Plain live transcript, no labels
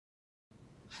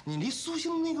你离苏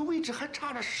星那个位置还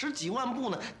差着10几万步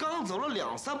呢，刚走了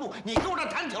2、3步，你跟我这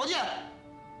谈条件？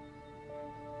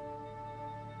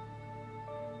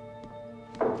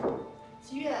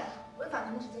齐月，我返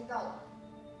程的时间到了。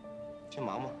去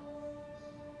忙吧。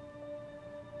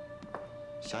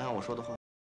想想我说的话。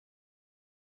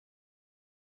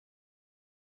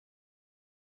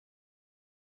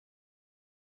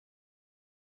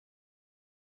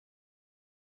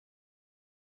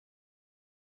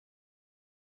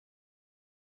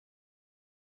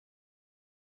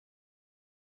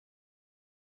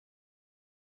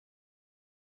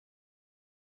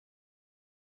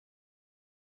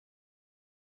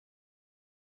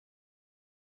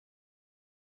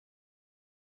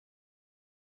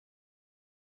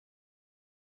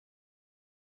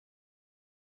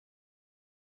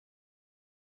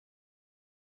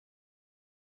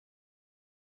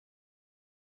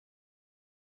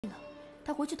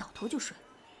他回去倒头就睡，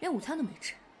连午餐都没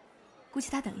吃，估计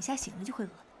他等一下醒了就会饿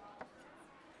的。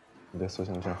你对苏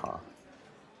星真好啊。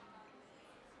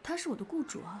他是我的雇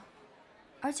主啊，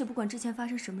而且不管之前发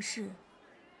生什么事，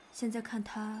现在看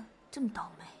他这么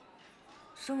倒霉，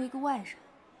身为一个外人，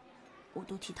我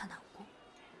都替他难过。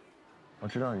我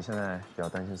知道你现在比较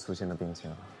担心苏星的病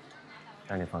情，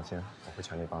但是你放心，我会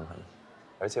全力帮他的。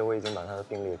而且我已经把他的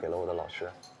病历给了我的老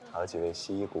师，还有几位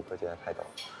西医骨科界的泰斗。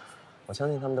 我相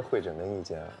信他们的会诊跟意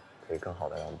见可以更好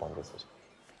的让我们帮助苏星。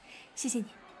谢谢你。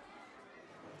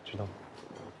知道吗？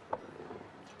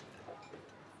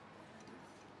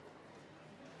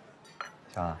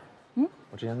小安，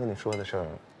我之前跟你说的事儿，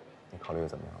你考虑的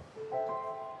怎么样了？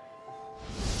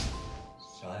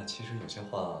小爱，其实有些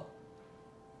话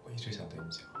我一直想对你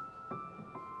讲。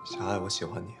小爱，我喜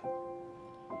欢你。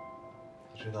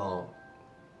你知道，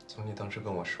从你当时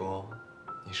跟我说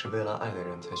你是为了爱的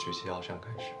人才学习药膳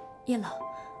开始。 叶老，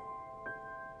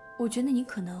我觉得你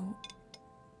可能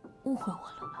误会我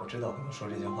了。我知道，可能说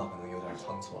这些话可能有点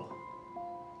仓促了，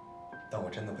但我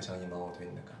真的不想隐瞒我对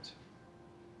你的感情。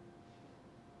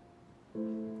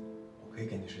我可以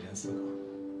给你时间思考，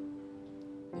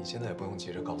你现在也不用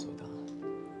急着告诉我答案，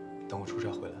等我出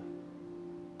差回来，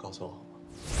告诉我好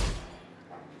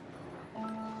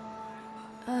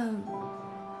吗？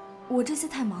我这次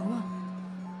太忙了，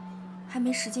还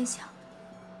没时间想。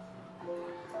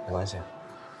 没关系，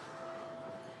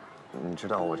你知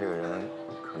道我这个人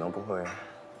可能不会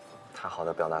太好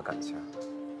的表达感情，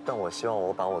但我希望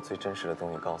我把我最真实的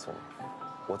东西告诉你。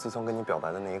我自从跟你表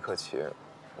白的那一刻起，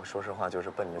我说实话就是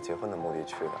奔着结婚的目的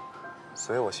去的，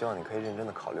所以我希望你可以认真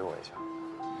的考虑我一下。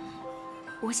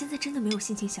我现在真的没有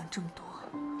心情想这么多。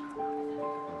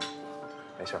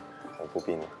没事，我不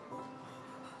逼你。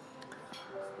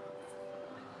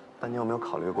但你有没有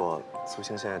考虑过，苏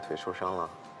星现在腿受伤了？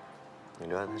 你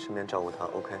留在他身边照顾他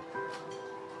 ，OK？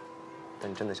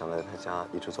 但你真的想在他家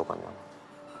一直做管家吗？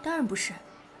当然不是，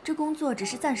这工作只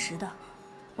是暂时的。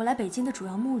我来北京的主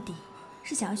要目的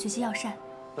是想要学习药膳。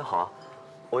那好啊，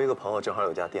我有一个朋友正好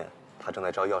有家店，他正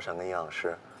在招药膳跟营养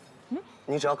师。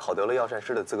你只要考得了药膳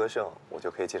师的资格证，我就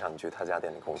可以介绍你去他家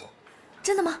店里工作。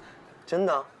真的吗？真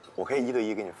的，我可以1对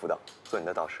1给你辅导，做你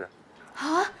的导师。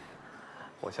好啊。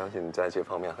我相信你在这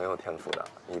方面很有天赋的，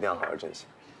你一定要好好珍惜。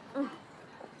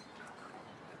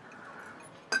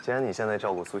既然你现在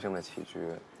照顾苏星的起居，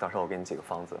到时候我给你几个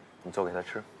方子，你做给他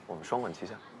吃，我们双管齐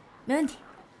下。没问题。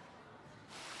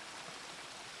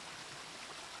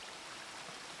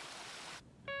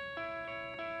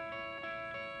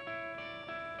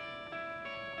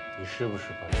你是不是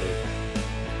把这个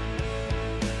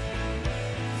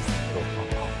给我放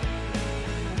好？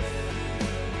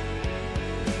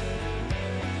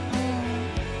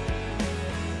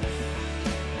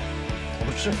我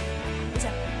不吃。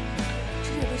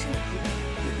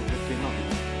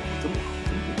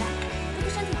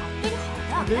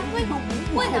 来，喝一口，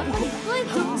不会的，快点喝一口。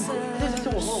这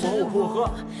我喝。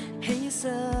黑色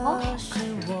是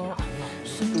我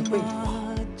什么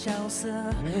角色？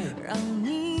让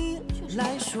你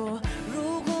来说。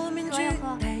如果面具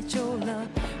戴久了，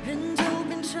人就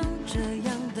变成这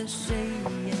样的谁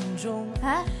眼中？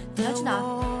哎，你要去哪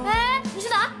儿？哎，你去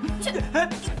哪儿？去。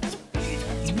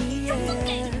你也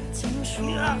听说，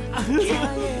他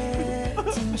也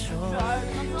听说，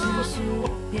只是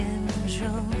变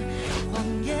成。 谎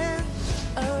言，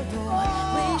耳朵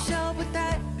微笑不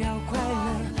代表快乐，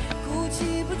哭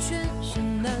泣不全是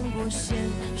难过，现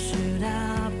实打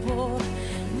破，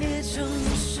裂成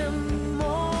什么？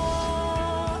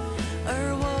而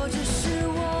我只是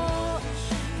我，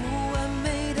不完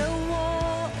美的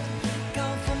我，高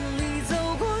峰里走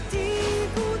过，低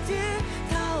谷跌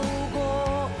倒过，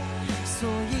所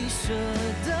以舍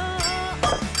得，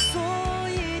所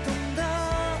以懂得。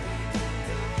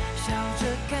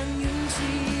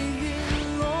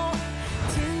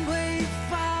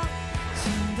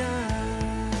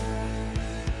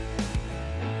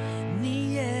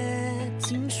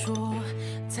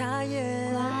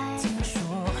听说，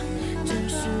真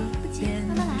实变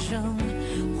成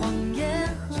谎言。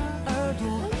耳朵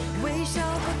微笑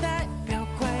不代表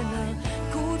快乐，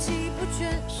哭泣不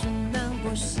全是难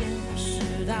过，现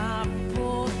实打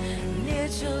破裂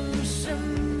成什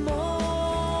么？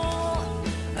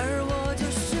而我就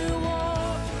是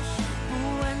我，不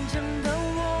完整的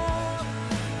我，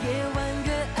夜晚越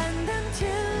暗淡，天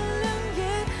亮也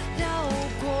辽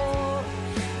过，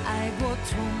爱过，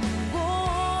痛过，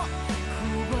哭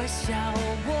过，笑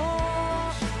过，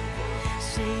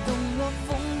谁懂我疯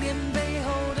癫背后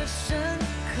的深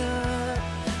刻？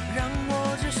让我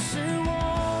只是我，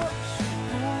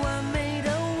不完美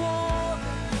的我，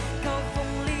高峰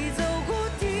里走过，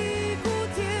低谷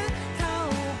跌逃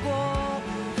过，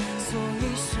所以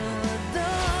舍得，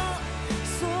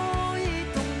所以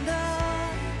懂得，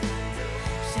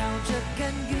笑着看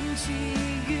云起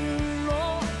云落，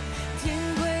天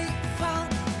会放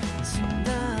晴的。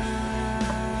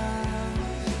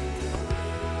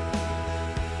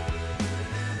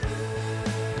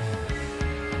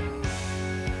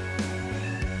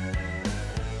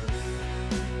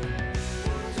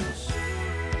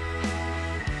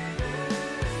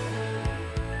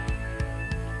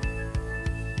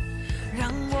让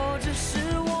我只是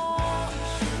我，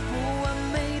不完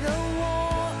美的我，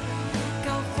高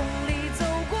峰里走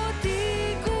过，低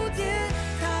谷跌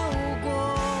逃过，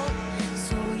所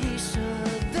以舍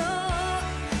得，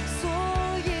所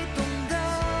以懂得，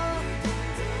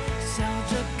笑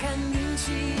着看云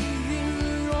起云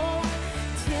落，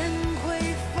天会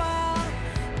放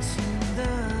晴的。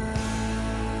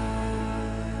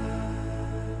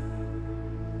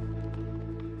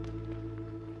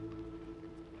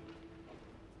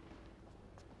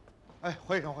哎，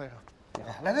会议上，会议上，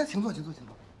哎，来，请坐，请坐，请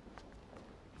坐。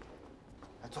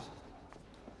哎，坐。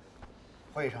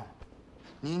会议上，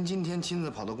您今天亲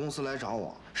自跑到公司来找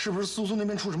我，是不是苏苏那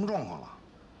边出什么状况了？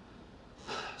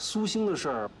苏星的事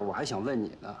儿，我还想问你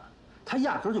呢，他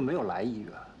压根儿就没有来医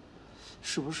院，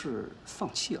是不是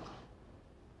放弃了？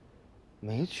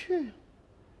没去。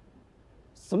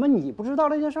怎么你不知道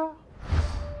这件事儿？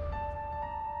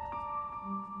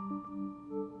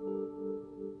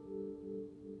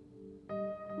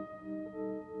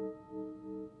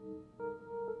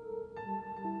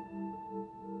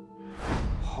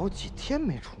好几天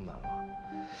没出门了，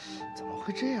怎么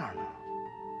会这样呢？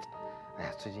哎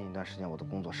呀，最近一段时间我的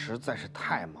工作实在是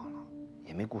太忙了，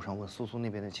也没顾上问苏苏那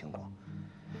边的情况。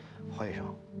黄医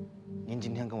生，您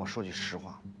今天跟我说句实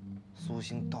话，苏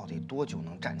星到底多久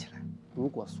能站起来？如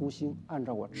果苏星按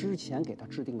照我之前给他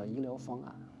制定的医疗方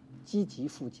案，积极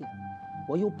复健，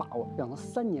我有把握让他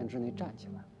3年之内站起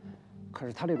来。可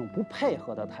是他这种不配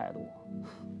合的态度，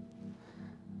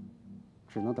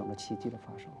只能等着奇迹的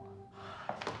发生了。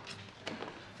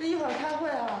这一会儿开会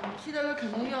啊，皮特哥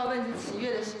肯定又要问起齐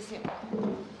越的事情了。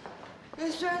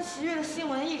虽然齐越的新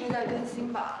闻一直在更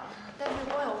新吧，但是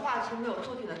光有话题没有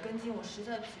作品的跟进，我实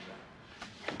在疲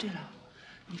惫。对了，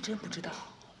你真不知道，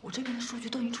我这边的数据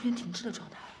都已经出现停滞的状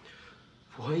态了。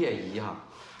我也一样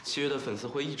，7月的粉丝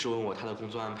会一直问我他的工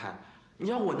作安排，你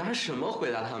要我拿什么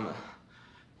回答他们？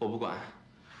我不管，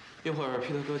一会儿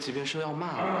皮特哥即便是要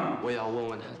骂我，我也要问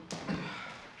问他。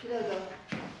皮特哥，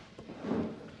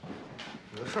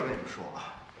有个事儿跟你们说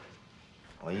啊，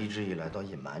我一直以来都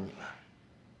隐瞒你们。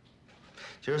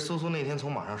其实苏苏那天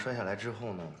从马上摔下来之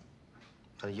后呢，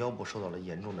她的腰部受到了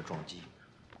严重的撞击，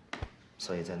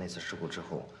所以在那次事故之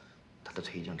后，她的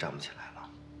腿已经站不起来了。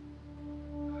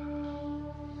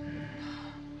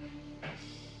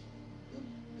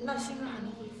那心脏还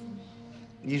能恢复吗？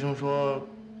医生说，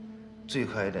最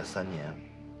快也得3年，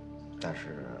但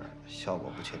是效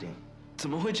果不确定。怎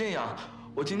么会这样？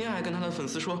我今天还跟他的粉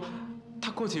丝说，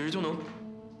他过几日就能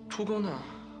出宫呢。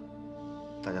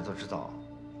大家都知道，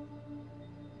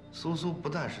苏苏不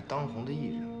但是当红的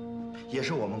艺人，也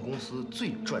是我们公司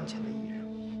最赚钱的艺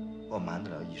人。我瞒得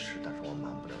了一时，但是我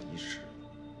瞒不了一世。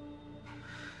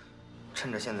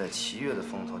趁着现在7月的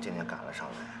风头渐渐赶了上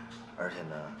来，而且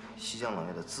呢，西江冷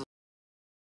业的资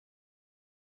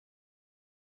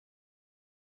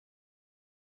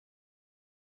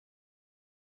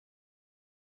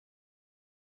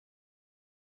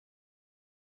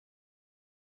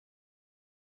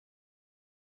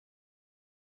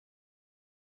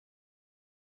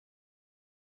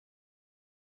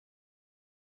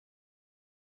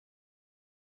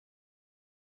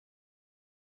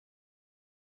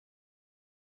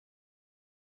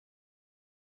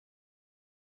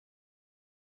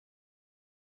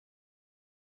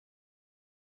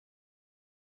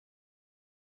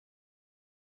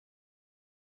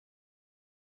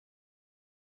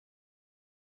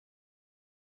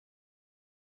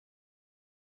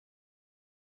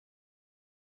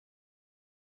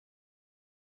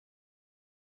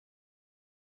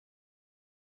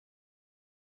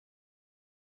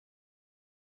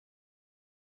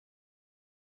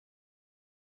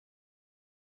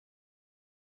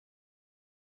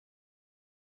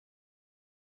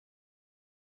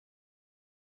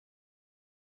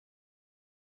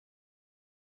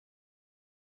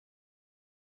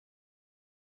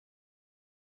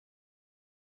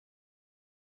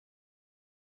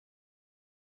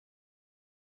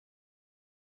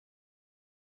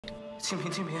清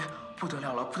平，不得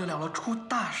了了，出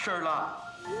大事了！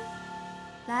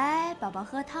来，宝宝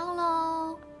喝汤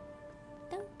喽！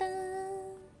噔噔。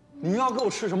你要给我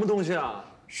吃什么东西啊？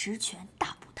十全大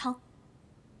补汤，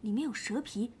里面有蛇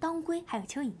皮、当归，还有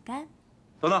蚯蚓干。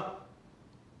等等，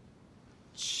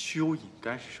蚯蚓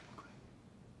干是什么鬼？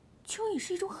蚯蚓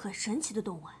是一种很神奇的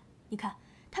动物，你看，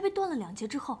它被断了2节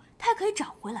之后，它还可以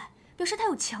长回来，表示它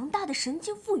有强大的神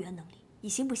经复原能力。你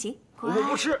行不行？我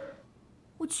不吃。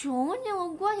我求你了，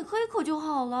乖，你喝一口就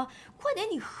好了，快点，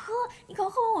你喝。你看，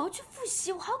喝完我要去复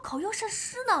习，我还要考药膳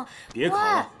师呢。别考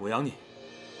了，我养你。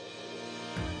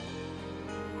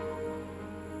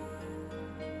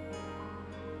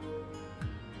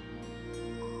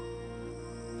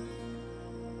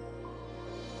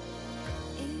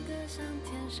一个像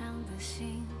天上的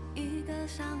星，一个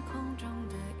像空中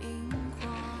的萤火，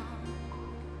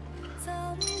怎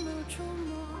么触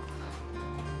摸？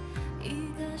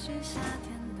一个是夏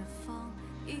天的风，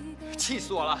一个气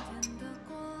死我了！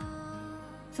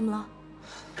怎么了？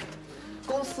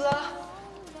公司啊，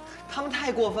他们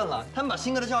太过分了，他们把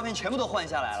新哥的照片全部都换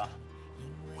下来了。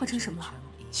换成什么了？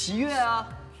齐越啊，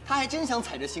他还真想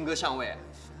踩着新哥上位。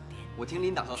我听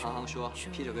领导和航说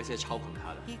，Peter 哥现在超捧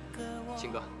他的。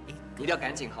新哥，你一定要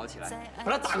赶紧好起来，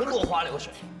把他打个落花流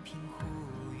水。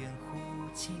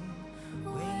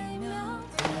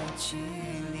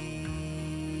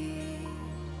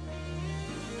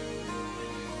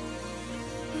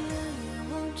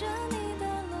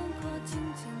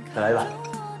再来一把。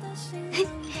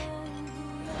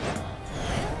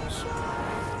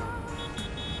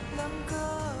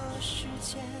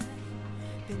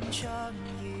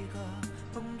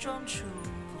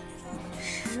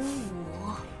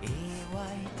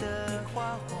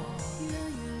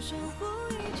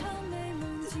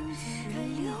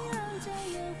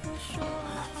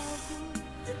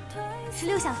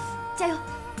16下了，加油！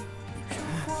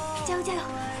加油！加油！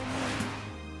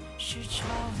是场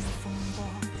风波，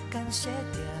感谢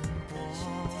颠簸，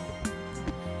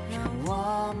让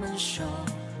我们手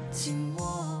紧握。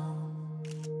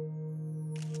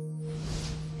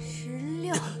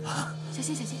16，小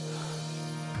心小心。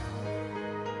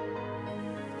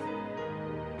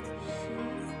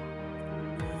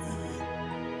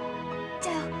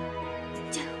加油！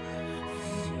加油！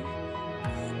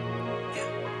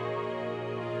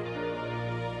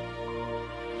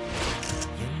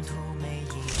沿途每一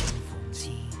帧风景，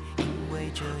因为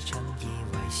这场意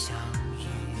外相遇，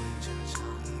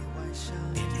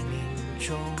冥冥中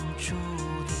注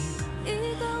定。一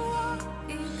个我，一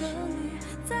个你，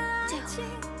在爱情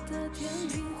的天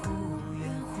平忽远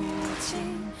忽近，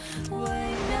微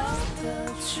妙的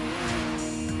距离。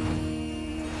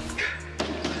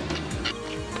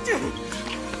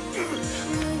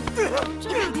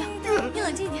你冷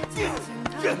静一点。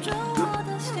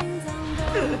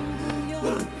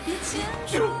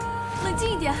冷静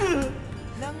一点。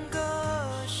两个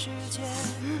世界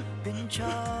变成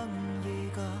一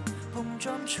个碰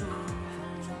撞处，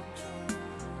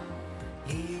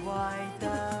意外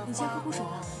的你先喝口水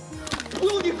吧。不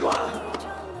用你管。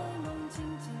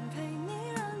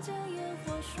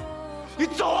你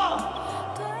走啊！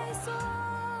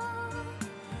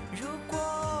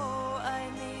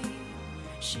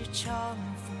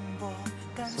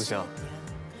苏香，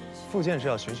复健是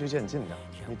要循序渐进的，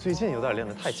你最近有点练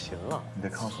得太勤了。你的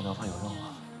康复疗法有用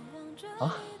吗？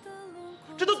啊？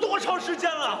这都多长时间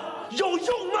了，有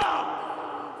用吗？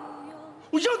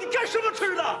我要你干什么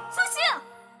吃的？苏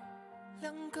星，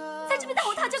在这边大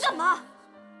吼大叫干嘛？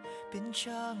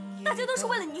大家都是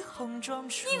为了你好，你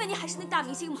以为你还是那大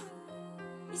明星吗？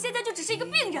你现在就只是一个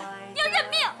病人，你要认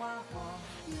命。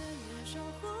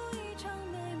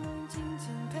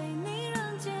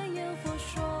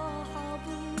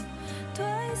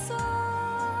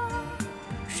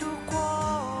如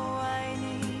果爱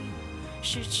你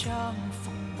是场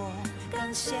风波，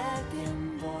感谢颠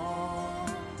簸，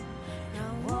让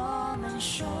我们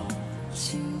手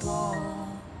紧握。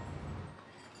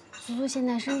苏苏现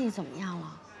在身体怎么样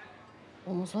了？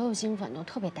我们所有星粉都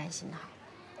特别担心她。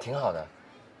挺好的，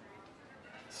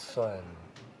算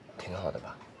挺好的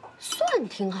吧。算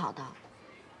挺好的，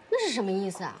那是什么意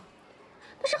思啊？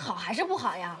那是好还是不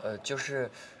好呀？就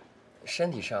是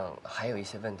身体上还有一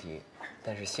些问题，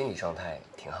但是心理状态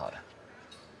挺好的。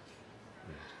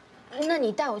那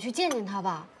你带我去见见她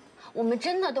吧，我们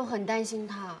真的都很担心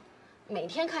她，每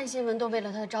天看新闻都为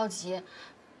了她着急，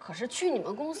可是去你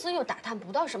们公司又打探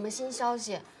不到什么新消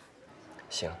息。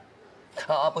行，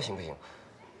不行，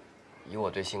以我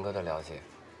对新哥的了解，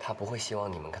他不会希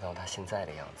望你们看到他现在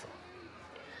的样子。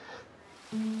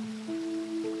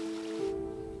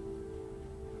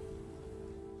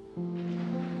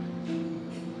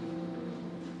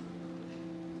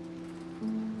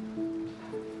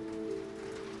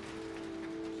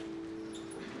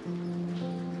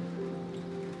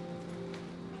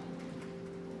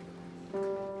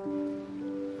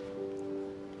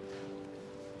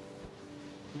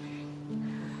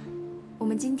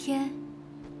今天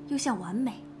又向完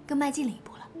美更迈进了一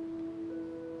步了。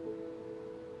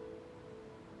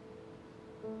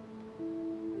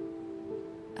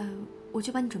我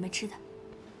去帮你准备吃的。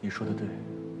你说的对，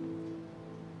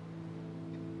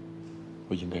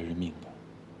我应该认命的。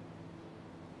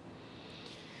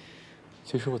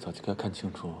其实我早就该看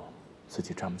清楚自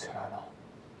己站不起来了。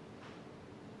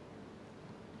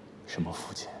什么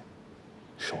父亲、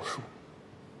手术，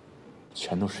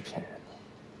全都是骗人的。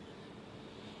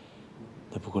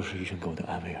那不过是医生给我的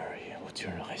安慰而已，我居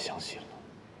然还相信了。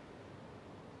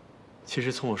其实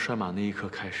从我摔马那一刻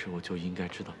开始，我就应该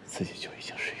知道自己就已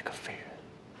经是一个废人。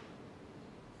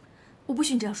我不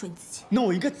许你这样说你自己。那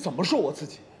我应该怎么说我自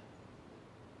己？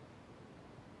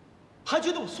还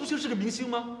觉得我苏星是个明星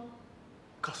吗？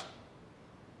告诉你，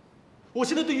我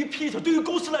现在对于 Peter， 对于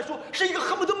公司来说，是一个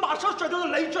恨不得马上甩掉的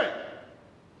累赘。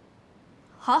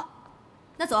好，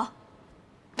那走。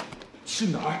去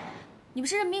哪儿？你不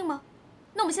是认命吗？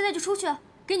那我们现在就出去啊，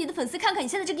给你的粉丝看看你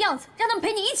现在这个样子，让他们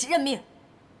陪你一起认命。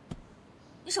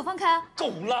你手放开啊！够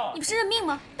了！你不是认命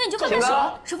吗？那你就放开手，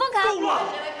手放开！够了！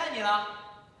谁来看你了？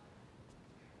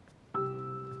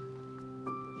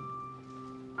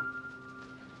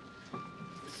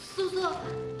苏苏，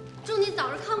祝你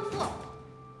早日康复。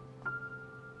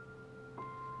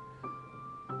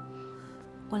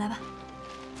我来吧。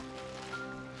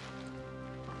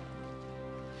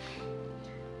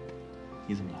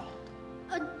你怎么了？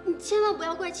你千万不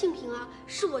要怪庆平啊，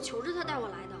是我求着他带我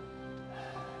来的。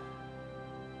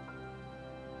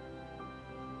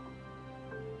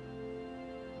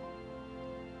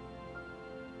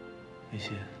梅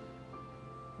心，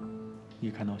你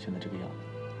也看到我现在这个样子，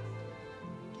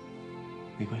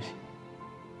没关系。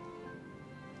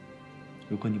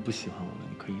如果你不喜欢我了，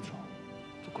你可以走，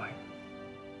不怪你。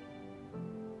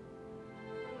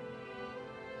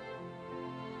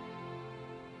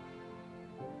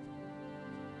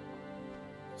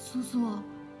苏苏，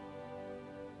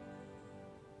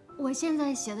我现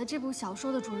在写的这部小说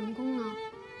的主人公呢，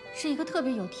是一个特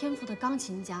别有天赋的钢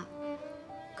琴家。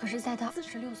可是，在他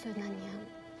46岁那年，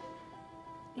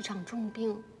一场重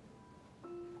病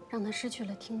让他失去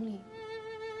了听力。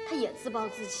他也自暴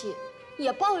自弃，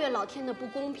也抱怨老天的不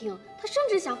公平。他甚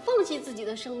至想放弃自己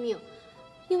的生命，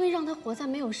因为让他活在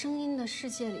没有声音的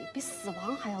世界里，比死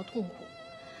亡还要痛苦。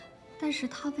但是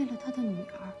他为了他的女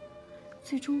儿，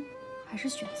最终还是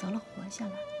选择了活下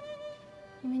来。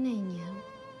因为那一年，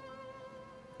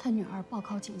他女儿报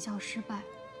考警校失败，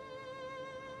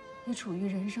也处于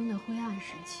人生的灰暗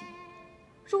时期。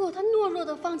如果他懦弱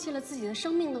地放弃了自己的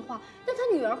生命的话，那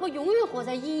他女儿会永远活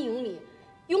在阴影里，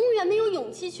永远没有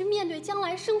勇气去面对将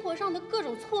来生活上的各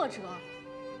种挫折。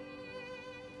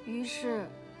于是，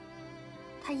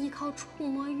他依靠触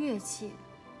摸乐器，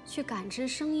去感知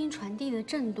声音传递的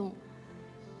震动，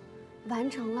完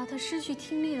成了他失去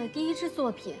听力的第一支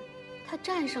作品。他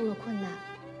战胜了困难，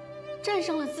战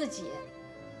胜了自己。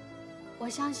我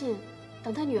相信，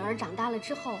等他女儿长大了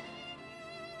之后，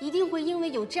一定会因为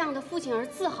有这样的父亲而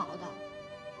自豪的。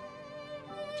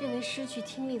这位失去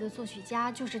听力的作曲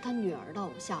家就是他女儿的偶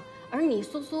像，而你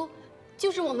苏苏，就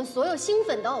是我们所有星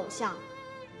粉的偶像。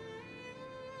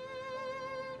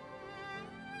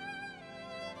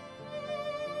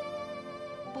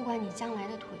不管你将来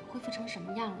的腿恢复成什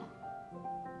么样了，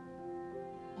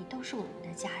你都是我们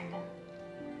的家人，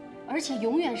而且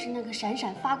永远是那个闪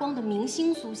闪发光的明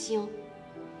星苏星。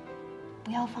不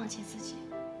要放弃自己，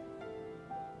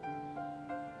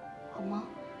好吗？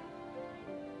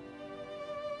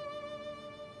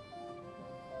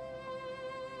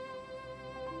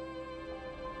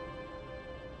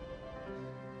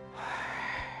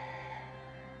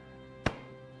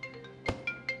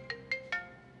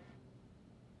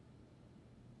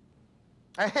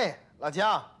哎嘿，老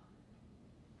姜，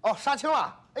哦，杀青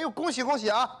了！哎呦，恭喜恭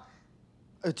喜啊！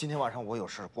今天晚上我有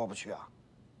事过不去啊。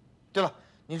对了，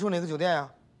你住哪个酒店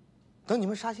呀？等你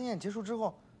们杀青宴结束之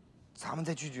后，咱们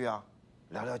再聚聚啊，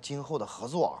聊聊今后的合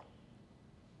作。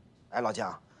哎，老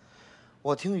姜，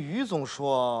我听于总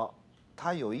说，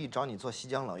他有意找你做西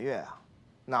江冷月啊，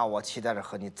那我期待着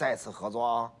和你再次合作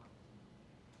啊。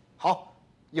好，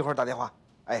一会儿打电话。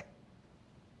哎。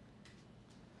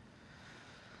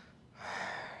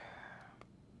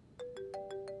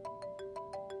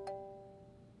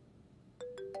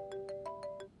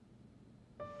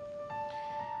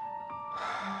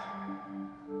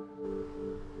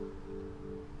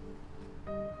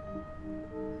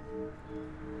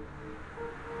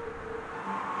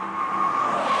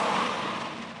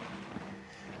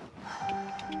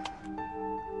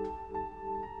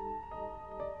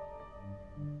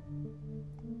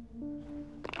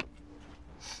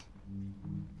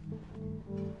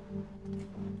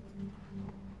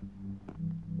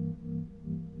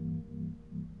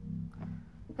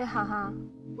喂，航航。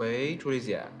喂，朱莉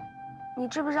姐。你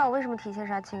知不知道我为什么提前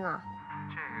杀青啊？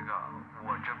这个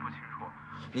我真不清楚。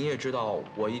您也知道，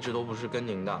我一直都不是跟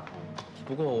您的。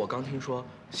不过我刚听说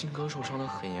新哥受伤得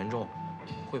很严重，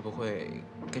会不会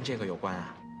跟这个有关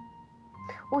啊？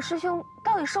我师兄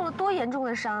到底受了多严重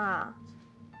的伤啊？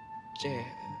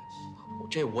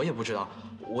这我也不知道，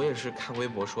我也是看微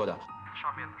博说的。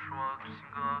上面说新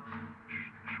哥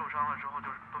受伤了之后就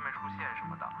是都没出现什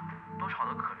么的，都吵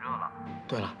得可热了。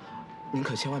对了，您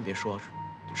可千万别说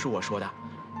是我说的，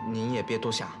您也别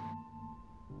多想。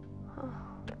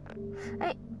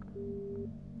哎。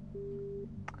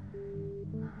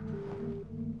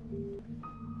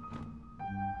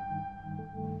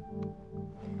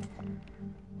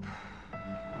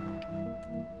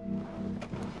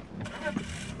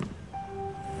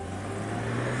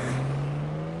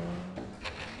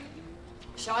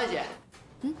小艾姐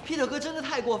，Peter 哥真的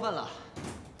太过分了。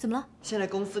怎么了？现在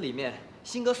公司里面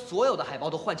新哥所有的海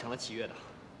报都换成了7月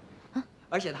的，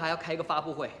而且他还要开一个发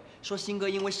布会，说新哥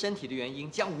因为身体的原因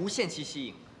将无限期息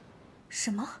影。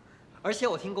什么？而且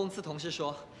我听公司同事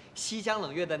说，西江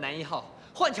冷月的男1号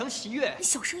换成7月。你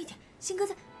小声一点，新哥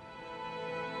在。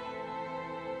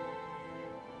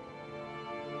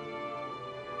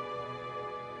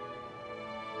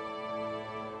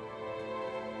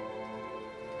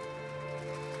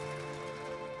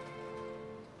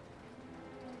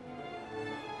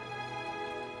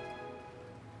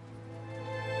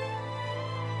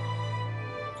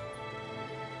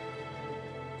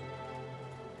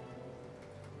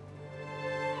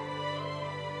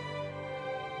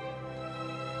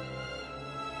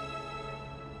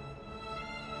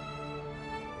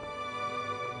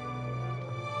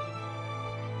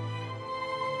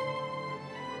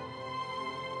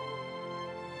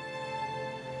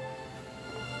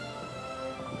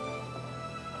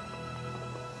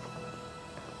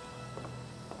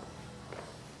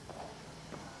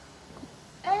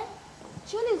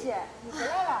秋丽姐，你回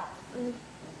来了。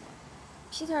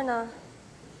Peter 呢？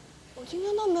我今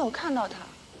天都没有看到他，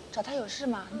找他有事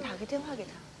吗？你打个电话给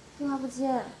他。电话不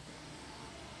接。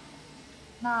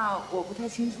那我不太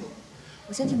清楚，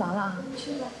我先去忙了啊。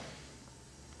去吧。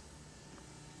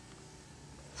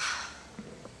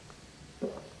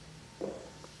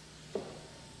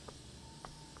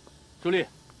朱莉。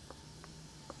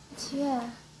7月。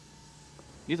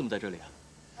你怎么在这里啊？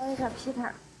我要找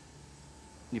Peter。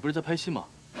你不是在拍戏吗？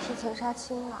提前杀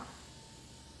青了。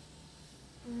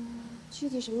具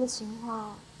体什么情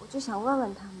况，我就想问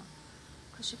问他嘛。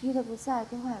可是 Peter 不在，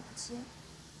电话也不接。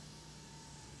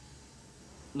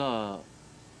那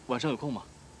晚上有空吗？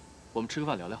我们吃个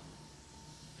饭聊聊。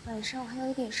晚上我还有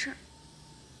一点事儿。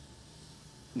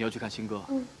你要去看新哥？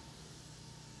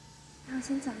那我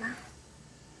先走了。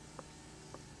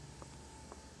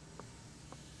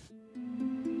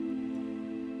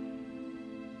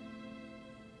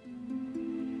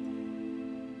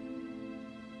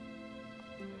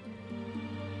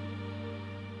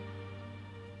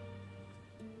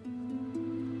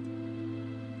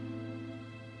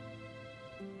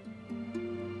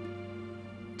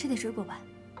吃点水果吧。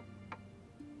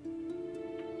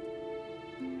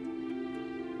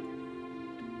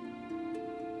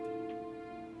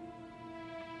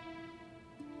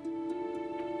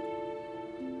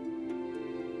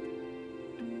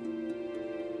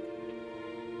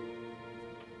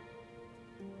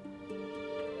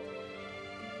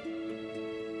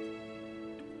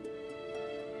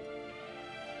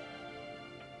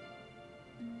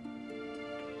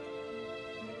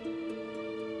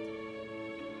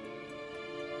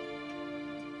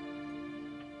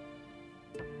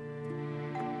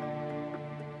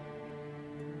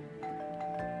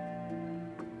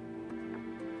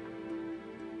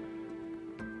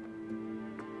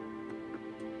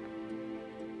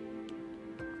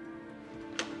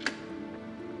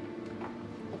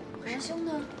师兄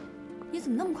呢？你怎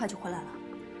么那么快就回来了？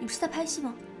你不是在拍戏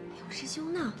吗？我师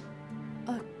兄呢？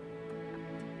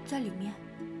在里面。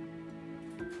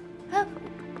哎，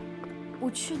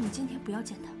我劝你今天不要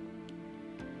见他，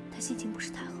他心情不是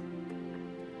太好。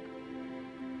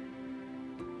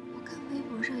我看微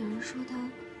博上有人说他，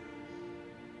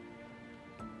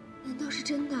难道是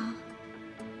真的？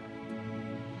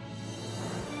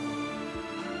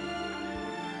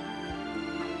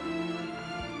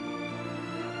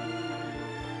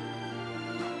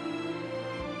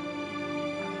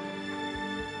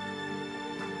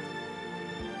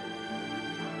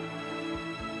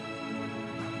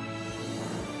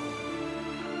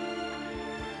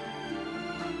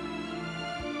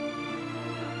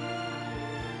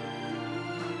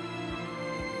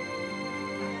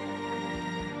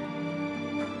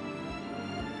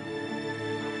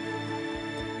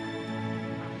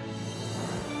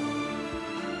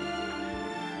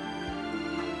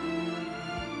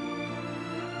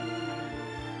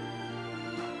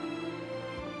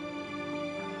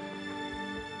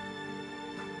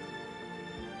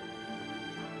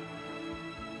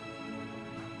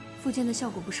复健的效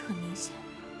果不是很明显，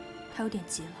他有点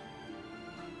急了，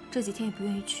这几天也不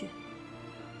愿意去，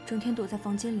整天躲在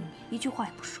房间里面，一句话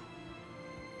也不说。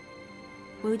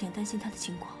我有点担心他的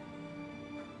情况。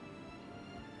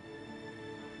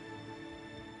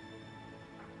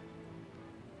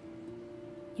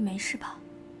你没事吧？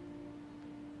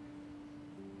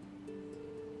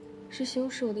是修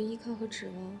是我的依靠和指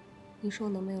望，你说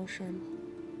我能没有事吗？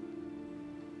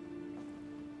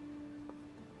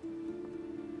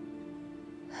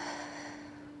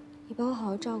你帮我好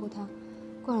好照顾他，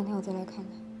过2天我再来看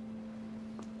他。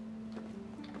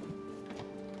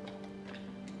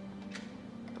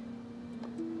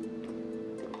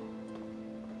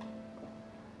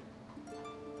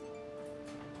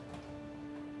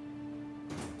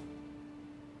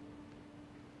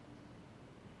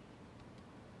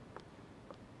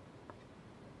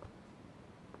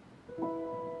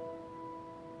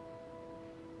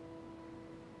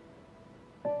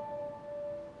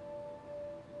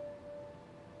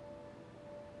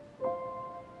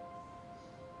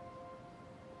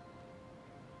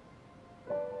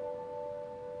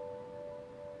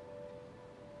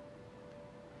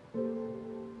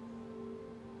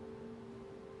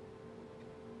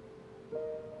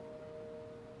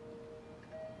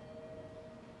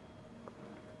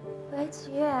喂，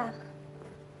启月。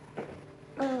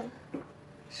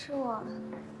是我。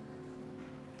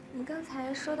你刚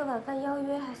才说的晚饭邀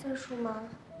约还算数吗？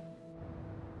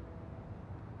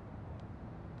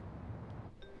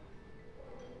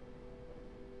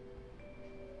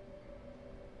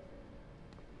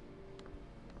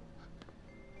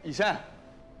以轩，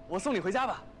我送你回家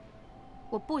吧。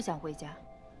我不想回家。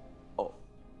哦。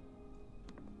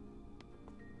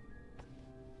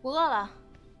我饿了，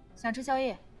想吃宵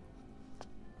夜。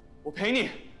我陪你，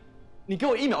你给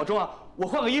我1秒钟啊，我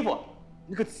换个衣服，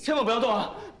你可千万不要动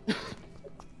啊！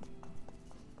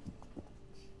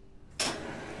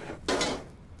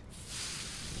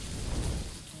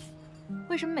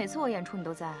为什么每次我演出你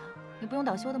都在啊？你不用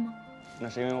导休的吗？那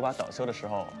是因为我把导休的时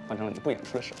候换成了你不演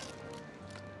出的时候。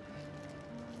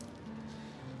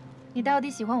你到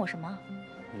底喜欢我什么？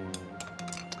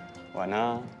我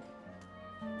呢，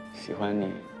喜欢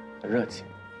你的热情，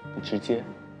你直接，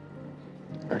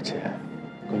而且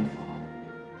功夫好。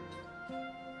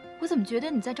我怎么觉得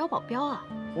你在找保镖啊？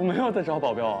我没有在找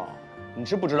保镖啊，你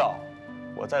知不知道？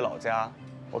我在老家，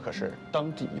我可是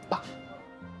当地一霸，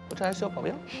我这还需要保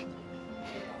镖？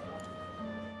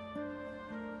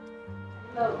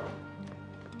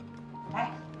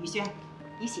来，雨轩，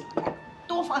你喜欢的，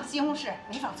多放西红柿，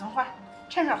没放葱花，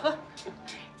趁热喝。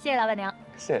谢谢老板娘。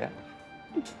谢谢。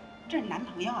这是男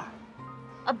朋友啊？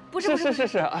不是。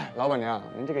是，哎，老板娘，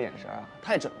您这个眼神啊，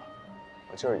太准了，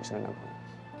我就是雨轩的男朋友。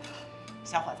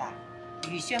小伙子，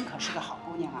雨轩可是个好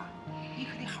姑娘啊，你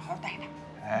可得好好待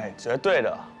她。哎，绝对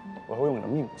的，我会用我的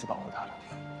命去保护她的，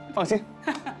放心，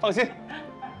放心。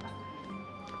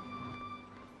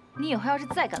你以后要是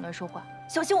再敢乱说话，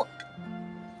小心我。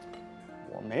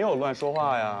我没有乱说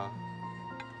话呀，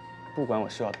不管我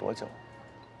需要多久，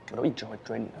我都一直会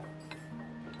追你的，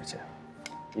而且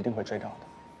一定会追到的，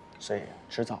所以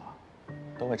迟早啊，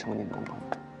都会成为你的男朋友。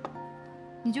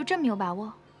你就这么有把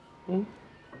握？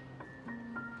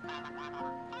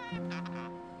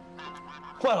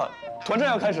坏了，团战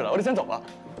要开始了，我得先走了。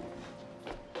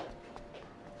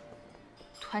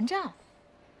团战？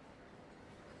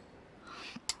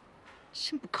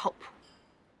真不靠谱。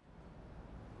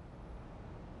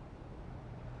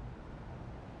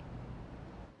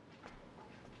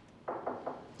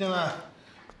进来。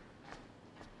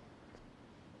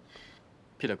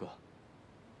皮大哥，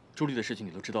朱莉的事情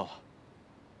你都知道了，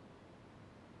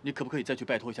你可不可以再去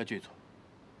拜托一下剧组？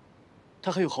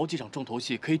他还有好几场重头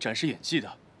戏可以展示演技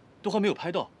的，都还没有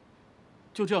拍到，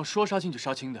就这样说杀青就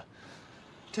杀青的。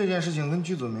这件事情跟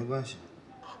剧组没关系，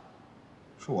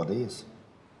是我的意思。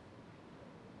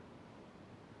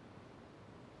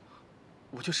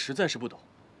我就实在是不懂，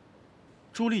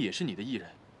朱莉也是你的艺人，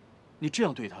你这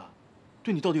样对她，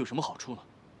对你到底有什么好处呢？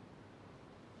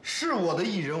是我的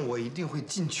艺人，我一定会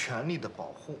尽全力的保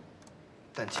护，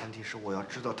但前提是我要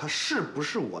知道她是不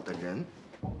是我的人。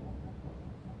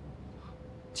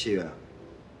七月，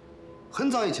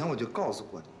很早以前我就告诉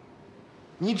过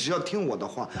你，你只要听我的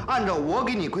话，按照我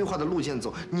给你规划的路线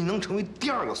走，你能成为第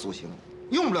2个苏醒，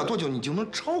用不了多久你就能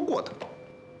超过他。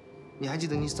你还记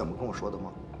得你怎么跟我说的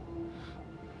吗？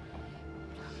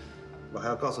我还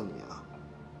要告诉你啊，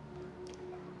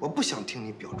我不想听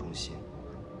你表忠心，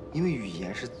因为语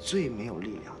言是最没有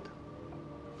力量的。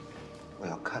我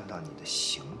要看到你的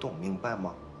行动，明白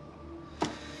吗？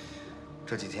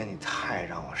这几天你太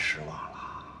让我失望了。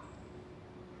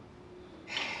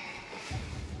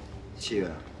7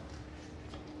月，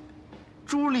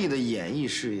朱莉的演艺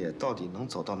事业到底能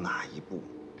走到哪一步？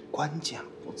关键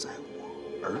不在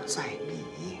我，而在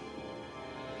你。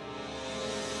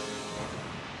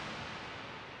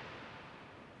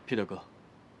Peter 哥，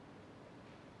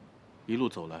一路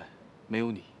走来，没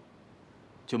有你，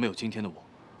就没有今天的我。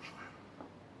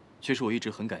其实我一直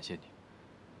很感谢你。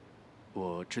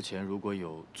我之前如果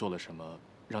有做了什么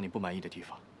让你不满意的地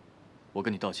方，我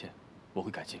跟你道歉，我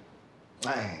会改进。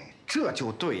哎，这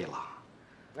就对了。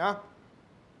啊，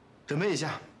准备一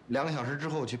下，2个小时之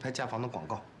后去拍家访的广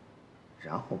告，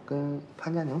然后跟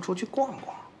潘佳宁出去逛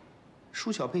逛。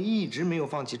舒小佩一直没有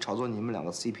放弃炒作你们2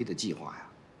个 CP 的计划呀，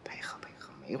配合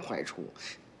没坏处，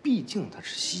毕竟她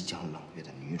是西江冷月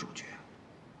的女主角。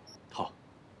好，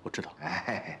我知道。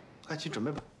哎，快去准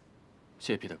备吧。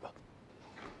谢谢 Peter 哥。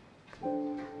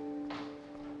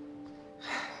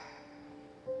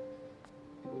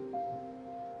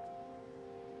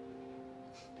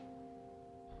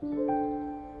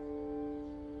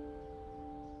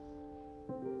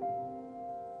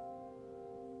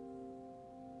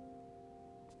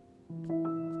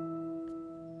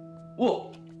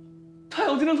我，太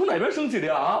阳今天从哪边升起的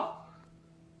呀？啊！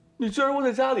你居然窝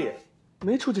在家里，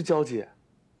没出去交际？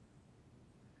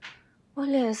我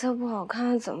脸色不好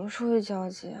看，怎么出去交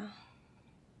际啊？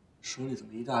手里怎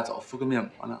么一大早敷个面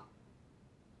膜呢？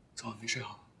昨晚没睡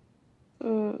好？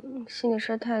心里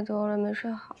事太多了，没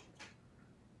睡好，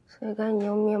所以赶紧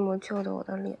用面膜救的我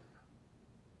的脸。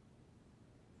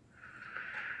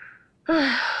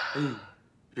哎，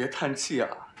别叹气啊，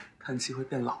叹气会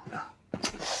变老的。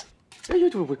哎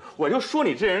呦，我就说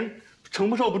你这人承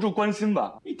不受不住关心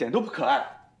吧，一点都不可爱。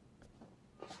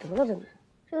得了吧你，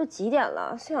这都几点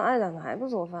了，心想爱怎么还不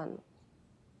做饭呢？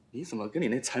你怎么跟你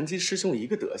那残疾师兄一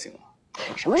个德行啊？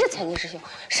什么是残疾师兄？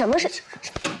什么是？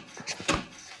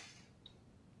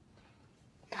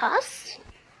打死你！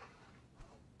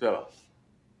对了，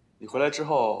你回来之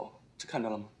后这看着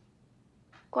了吗？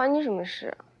关你什么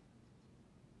事？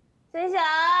孙晓，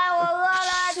我饿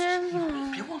了，吃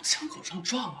饭。别往枪口上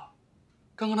撞啊！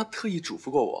刚刚他特意嘱咐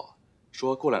过我，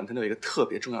说过2天都有一个特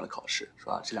别重要的考试，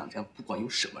说这2天不管有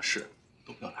什么事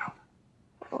都不要打扰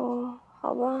他。哦，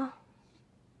好吧。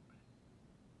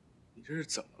你这是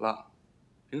怎么了？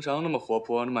平常那么活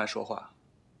泼，那么爱说话，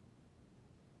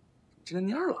今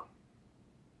天蔫了？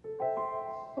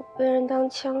我被人当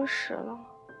枪使了。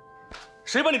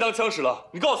谁把你当枪使了？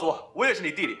你告诉我，我也是你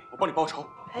弟弟，我帮你报仇。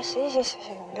哎，行，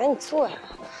你赶紧坐呀，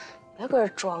别搁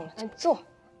这装了，赶紧坐。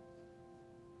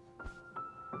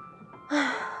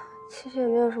哎，其实也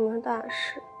没有什么大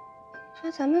事，说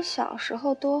咱们小时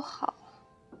候多好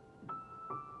啊，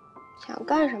想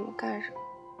干什么干什么，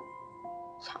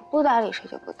想不搭理谁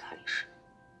就不搭理谁。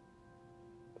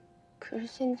可是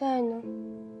现在呢，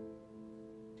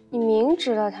你明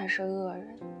知道他是恶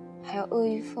人，还要阿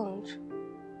谀奉承，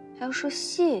还要说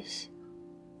谢谢。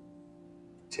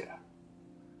姐，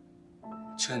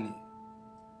劝你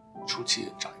出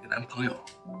去找一个男朋友，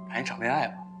谈一场恋爱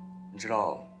吧。你知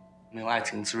道，没有爱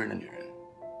情滋润的女人，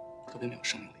特别没有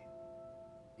生命力。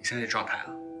你现在这状态啊，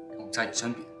跟我们家雨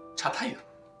轩比，差太远了。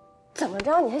怎么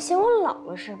着？你还嫌我老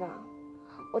了是吧？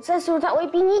我再岁数大，我也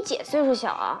比你姐岁数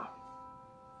小啊。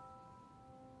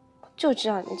就知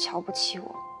道你们瞧不起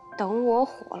我，等我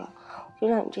火了，我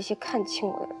就让你这些看轻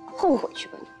我的人后悔去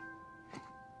吧你。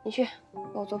你去给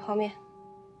我做泡面，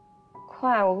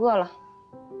快，我饿了。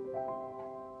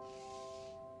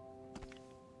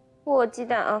握鸡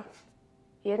蛋啊，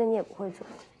别的你也不会做。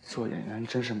做演员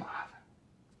真是麻烦。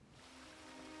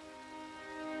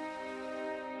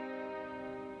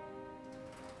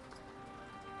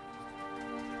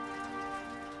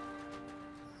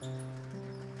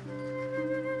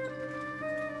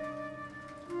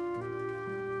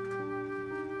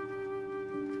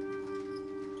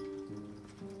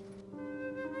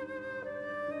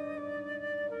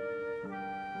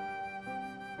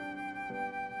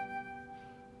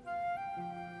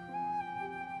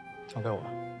交给我吧。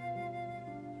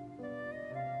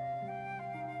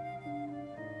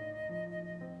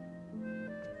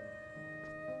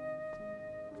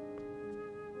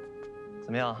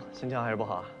怎么样，心跳还是不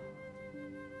好啊？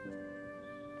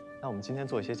那我们今天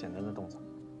做一些简单的动作。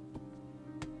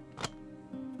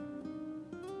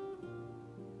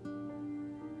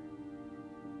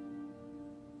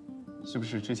是不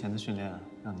是之前的训练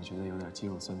让你觉得有点肌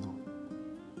肉酸痛？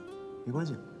没关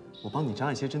系，我帮你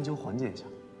扎一些针灸缓解一下。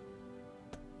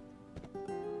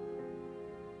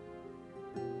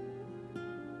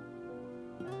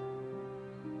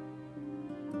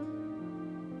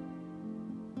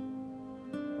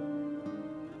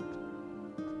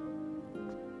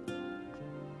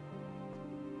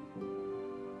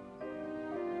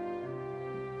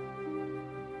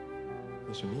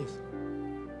你什么意思？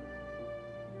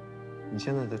你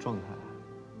现在的状态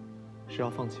是要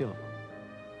放弃了吗？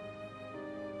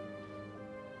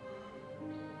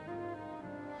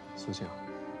苏醒，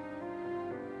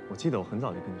我记得我很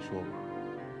早就跟你说过，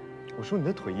我说你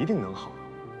的腿一定能好，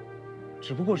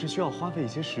只不过是需要花费一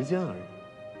些时间而已。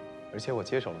而且我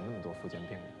接手了那么多复健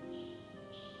病人，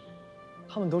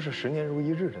他们都是10年如一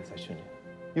日的在训练，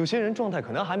有些人状态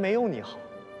可能还没有你好，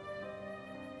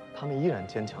他们依然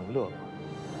坚强乐观。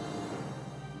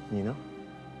你呢？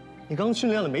你刚训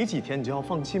练了没几天，你就要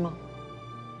放弃吗？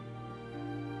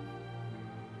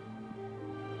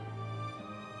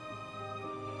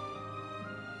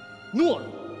懦弱！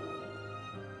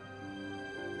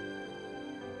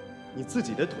你自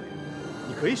己的腿，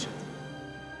你可以选择，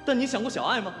但你想过小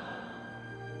爱吗？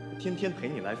天天陪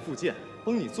你来复健，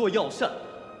帮你做药膳，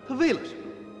他为了什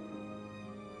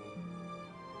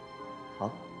么？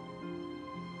啊？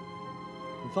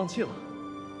你放弃了？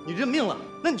你认命了？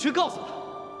那你去告诉他，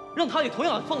让他也同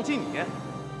样放弃你，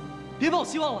别抱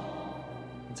希望了。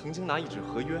你曾经拿一纸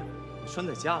合约拴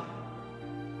在家里，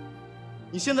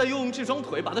你现在又用这双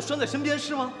腿把它拴在身边，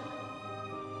是吗？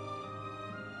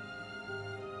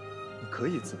你可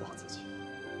以自暴自弃，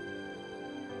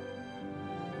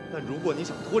但如果你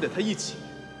想拖着他一起，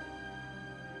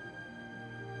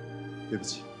对不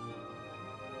起，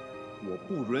我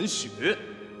不允许。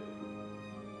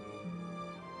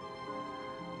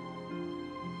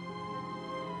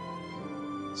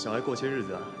小爱过些日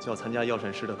子就要参加药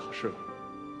膳师的考试了，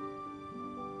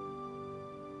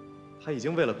他已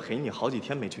经为了陪你好几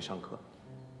天没去上课。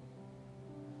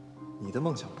你的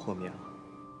梦想破灭了，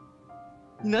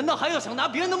你难道还要想拿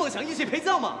别人的梦想一起陪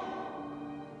葬吗？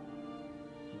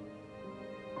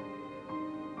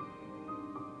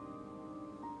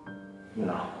云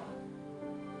娜，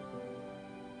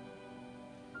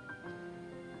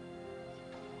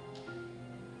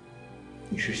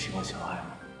你是喜欢小爱吗？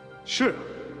是，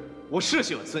我是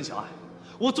喜欢孙小爱，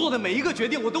我做的每一个决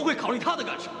定，我都会考虑她的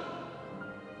感受。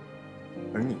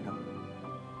而你呢？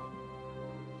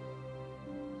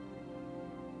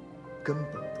根本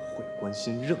不会关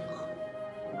心任何人。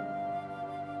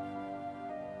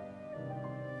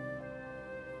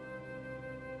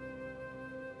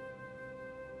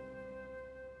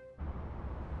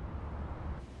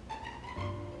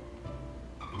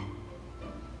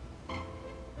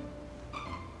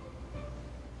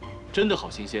真的好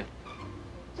新鲜，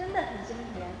真的很新鲜。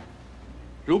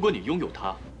如果你拥有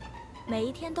它，每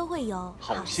一天都会有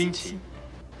好心情。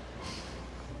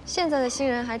现在的新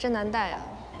人还真难带啊，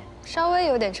稍微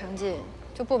有点成绩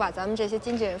就不把咱们这些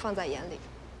经纪人放在眼里。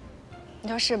你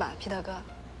说是吧，皮特哥？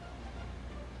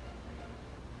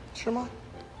是吗？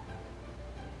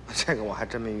这个我还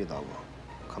真没遇到过，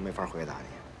可没法回答你。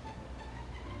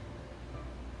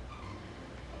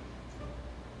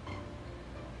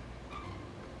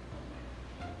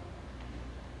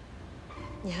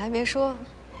你还别说，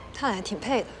他俩还挺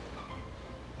配的。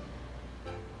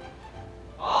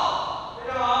好，非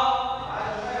常好，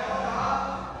来准备好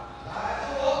茶，来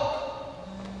15。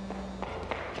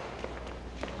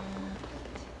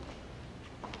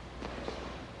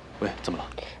喂，怎么了？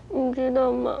你知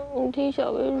道吗？我听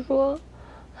小薇说，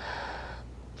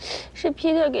是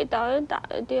皮特给导演打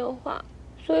的电话，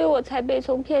所以我才被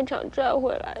从片场拽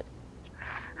回来的。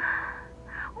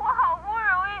我好不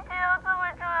容易接到这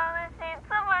么重要的戏，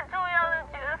这么重要的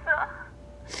角色，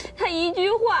他一句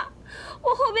话，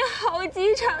我后面好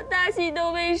几场大戏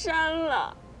都被删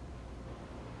了。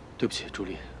对不起，朱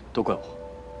莉，都怪我。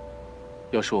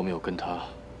要是我没有跟他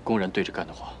公然对着干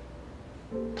的话，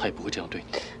他也不会这样对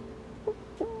你。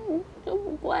这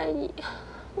不怪你，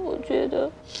我觉得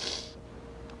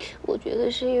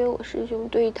是因为我师兄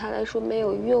对于他来说没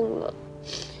有用了，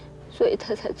所以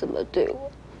他才这么对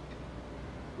我。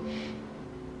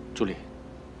朱莉，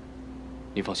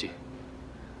你放心，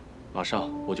马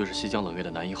上我就是西江冷月的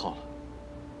男1号了。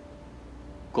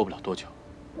过不了多久，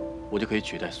我就可以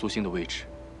取代苏星的位置，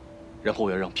然后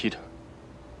我要让 Peter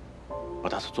把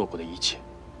他所做过的一切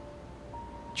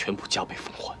全部加倍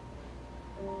奉还。